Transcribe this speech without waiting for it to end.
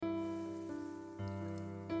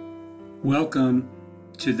Welcome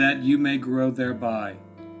to That You May Grow Thereby,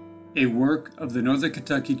 a work of the Northern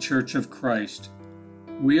Kentucky Church of Christ.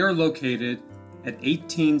 We are located at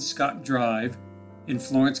 18 Scott Drive in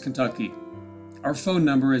Florence, Kentucky. Our phone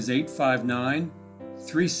number is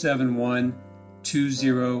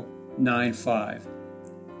 859-371-2095.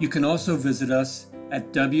 You can also visit us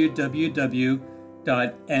at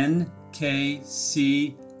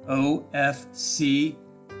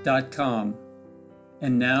www.nkcofc.com.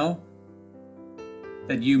 And now,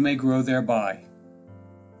 that you may grow thereby.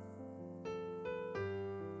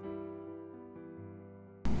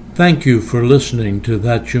 Thank you for listening to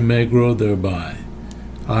That You May Grow Thereby.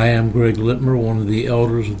 I am Greg Littmer, one of the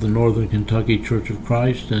elders of the Northern Kentucky Church of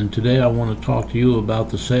Christ, and today I want to talk to you about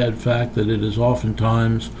the sad fact that it is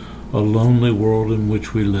oftentimes a lonely world in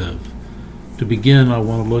which we live. To begin, I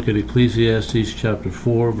want to look at Ecclesiastes chapter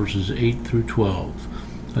 4, verses 8 through 12.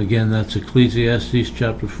 Again, that's Ecclesiastes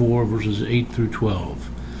chapter 4, verses 8 through 12.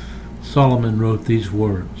 Solomon wrote these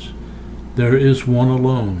words, "There is one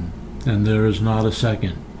alone, and there is not a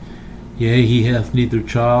second. Yea, he hath neither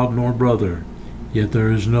child nor brother, yet there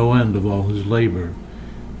is no end of all his labor.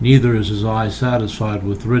 Neither is his eye satisfied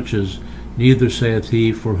with riches, neither saith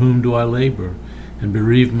he, For whom do I labor, and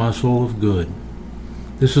bereave my soul of good?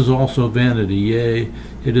 This is also vanity, yea,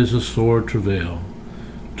 it is a sore travail.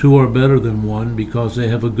 Two are better than one, because they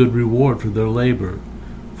have a good reward for their labor.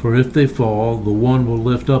 For if they fall, the one will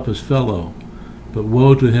lift up his fellow. But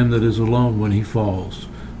woe to him that is alone when he falls,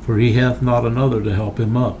 for he hath not another to help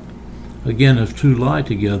him up. Again, if two lie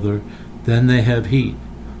together, then they have heat.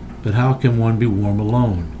 But how can one be warm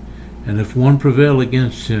alone? And if one prevail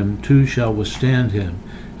against him, two shall withstand him,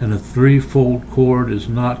 and a threefold cord is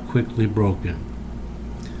not quickly broken."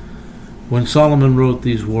 When Solomon wrote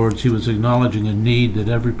these words, he was acknowledging a need that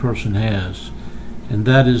every person has, and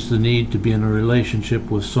that is the need to be in a relationship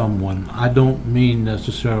with someone. I don't mean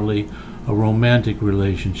necessarily a romantic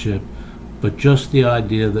relationship, but just the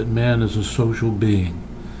idea that man is a social being.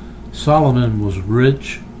 Solomon was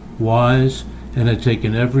rich, wise, and had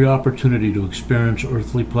taken every opportunity to experience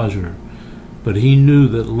earthly pleasure, but he knew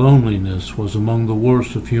that loneliness was among the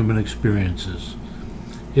worst of human experiences.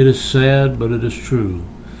 It is sad, but it is true,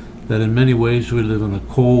 that in many ways we live in a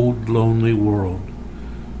cold, lonely world.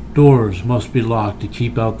 Doors must be locked to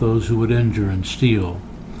keep out those who would injure and steal.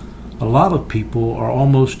 A lot of people are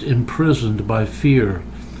almost imprisoned by fear,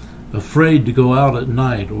 afraid to go out at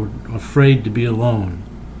night or afraid to be alone.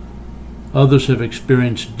 Others have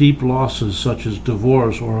experienced deep losses such as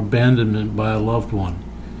divorce or abandonment by a loved one.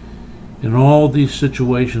 In all these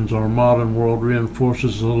situations, our modern world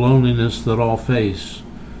reinforces the loneliness that all face.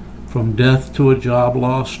 From death to a job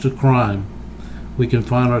loss to crime, we can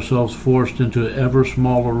find ourselves forced into ever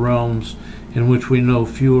smaller realms in which we know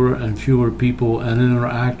fewer and fewer people and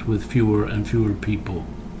interact with fewer and fewer people.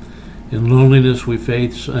 In loneliness, we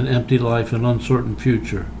face an empty life and uncertain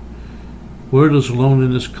future. Where does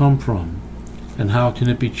loneliness come from, and how can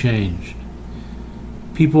it be changed?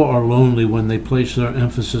 People are lonely when they place their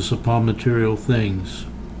emphasis upon material things.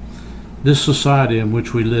 This society in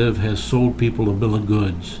which we live has sold people a bill of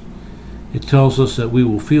goods. It tells us that we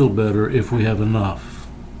will feel better if we have enough.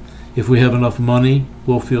 If we have enough money,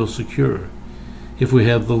 we'll feel secure. If we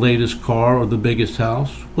have the latest car or the biggest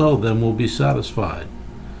house, well, then we'll be satisfied.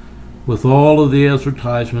 With all of the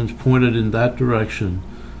advertisements pointed in that direction,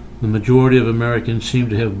 the majority of Americans seem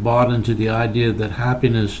to have bought into the idea that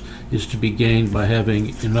happiness is to be gained by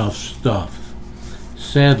having enough stuff.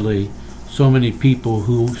 Sadly, so many people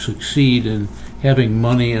who succeed in having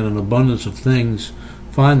money and an abundance of things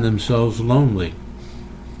find themselves lonely.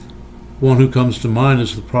 One who comes to mind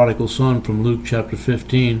is the prodigal son from Luke chapter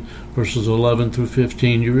 15, verses 11 through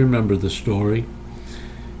 15. You remember the story.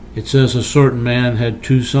 It says, "A certain man had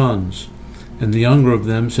 2 sons, and the younger of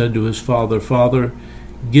them said to his father, Father,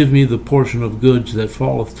 give me the portion of goods that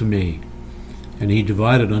falleth to me. And he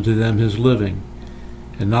divided unto them his living.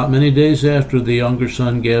 And not many days after, the younger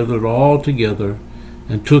son gathered all together,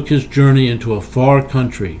 and took his journey into a far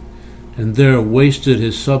country, and there wasted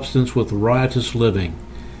his substance with riotous living.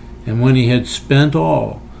 And when he had spent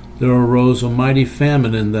all, there arose a mighty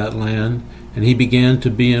famine in that land, and he began to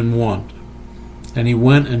be in want. And he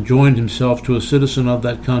went and joined himself to a citizen of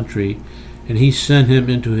that country, and he sent him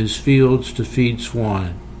into his fields to feed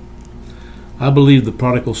swine." I believe the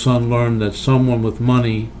prodigal son learned that someone with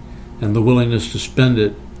money and the willingness to spend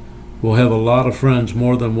it will have a lot of friends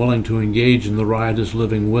more than willing to engage in the riotous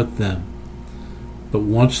living with them. But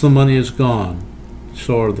once the money is gone,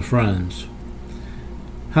 so are the friends.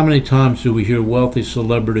 How many times do we hear wealthy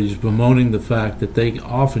celebrities bemoaning the fact that they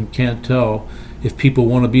often can't tell if people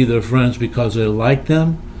want to be their friends because they like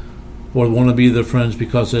them or want to be their friends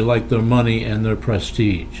because they like their money and their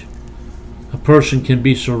prestige. A person can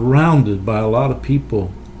be surrounded by a lot of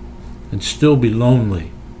people and still be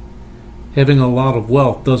lonely. Having a lot of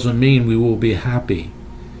wealth doesn't mean we will be happy.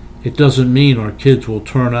 It doesn't mean our kids will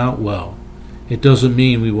turn out well. It doesn't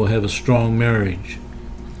mean we will have a strong marriage.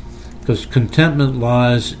 Because contentment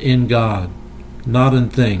lies in God, not in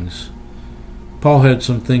things. Paul had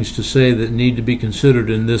some things to say that need to be considered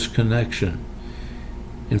in this connection.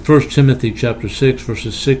 In 1 Timothy chapter 6,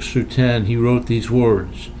 verses 6 through 10, he wrote these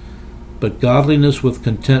words, "But godliness with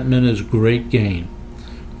contentment is great gain.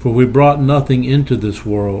 For we brought nothing into this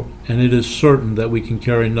world, and it is certain that we can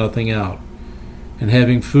carry nothing out. And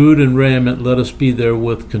having food and raiment, let us be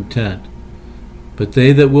therewith content. But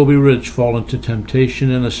they that will be rich fall into temptation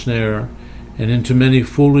and a snare, and into many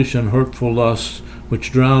foolish and hurtful lusts,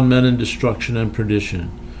 which drown men in destruction and perdition.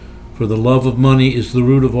 For the love of money is the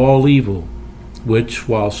root of all evil, which,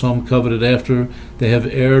 while some coveted after, they have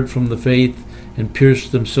erred from the faith, and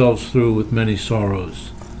pierced themselves through with many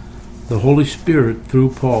sorrows." The Holy Spirit, through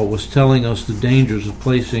Paul, was telling us the dangers of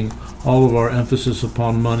placing all of our emphasis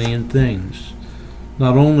upon money and things.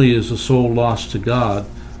 Not only is the soul lost to God,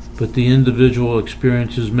 but the individual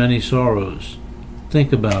experiences many sorrows.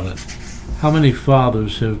 Think about it. How many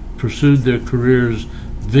fathers have pursued their careers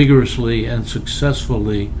vigorously and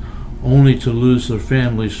successfully only to lose their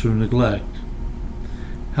families through neglect?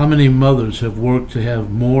 How many mothers have worked to have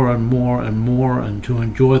more and more and more and to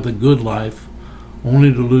enjoy the good life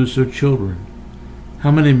only to lose their children?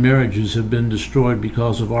 How many marriages have been destroyed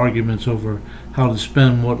because of arguments over how to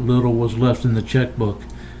spend what little was left in the checkbook,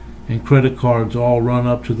 and credit cards all run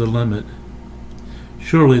up to the limit?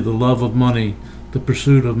 Surely the love of money, the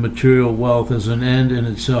pursuit of material wealth as an end in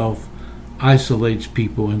itself, isolates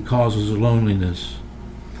people and causes loneliness.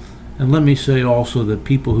 And let me say also that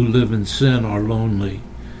people who live in sin are lonely.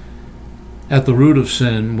 At the root of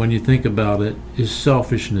sin, when you think about it, is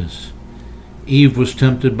selfishness. Eve was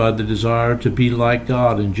tempted by the desire to be like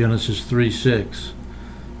God in Genesis 3:6.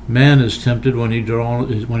 Man is tempted when he's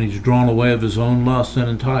drawn away of his own lust and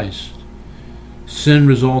enticed. Sin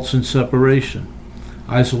results in separation,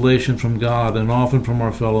 isolation from God, and often from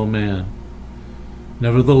our fellow man.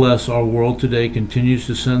 Nevertheless, our world today continues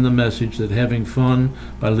to send the message that having fun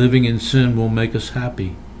by living in sin will make us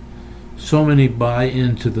happy. So many buy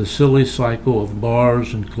into the silly cycle of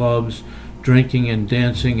bars and clubs, drinking and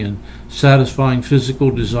dancing and satisfying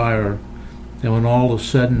physical desire, and when all is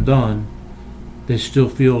said and done, they still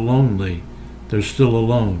feel lonely. They're still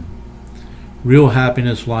alone. Real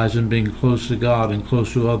happiness lies in being close to God and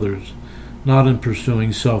close to others, not in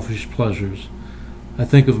pursuing selfish pleasures. I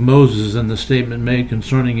think of Moses and the statement made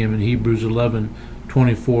concerning him in Hebrews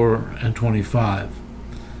 11:24 and 25.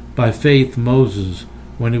 By faith Moses,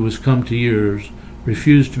 when he was come to years,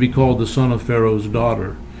 refused to be called the son of Pharaoh's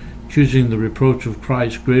daughter, choosing the reproach of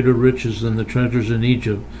Christ greater riches than the treasures in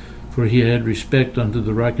Egypt, for he had respect unto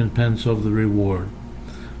the recompense of the reward.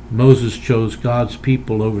 Moses chose God's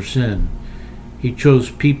people over sin. He chose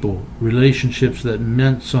people, relationships that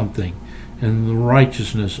meant something, and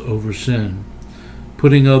righteousness over sin.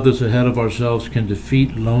 Putting others ahead of ourselves can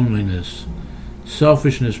defeat loneliness.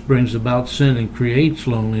 Selfishness brings about sin and creates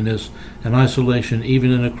loneliness and isolation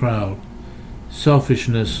even in a crowd.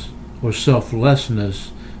 Selfishness or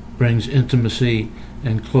selflessness brings intimacy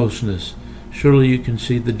and closeness. Surely you can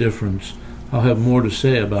see the difference. I'll have more to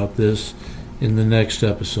say about this in the next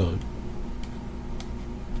episode.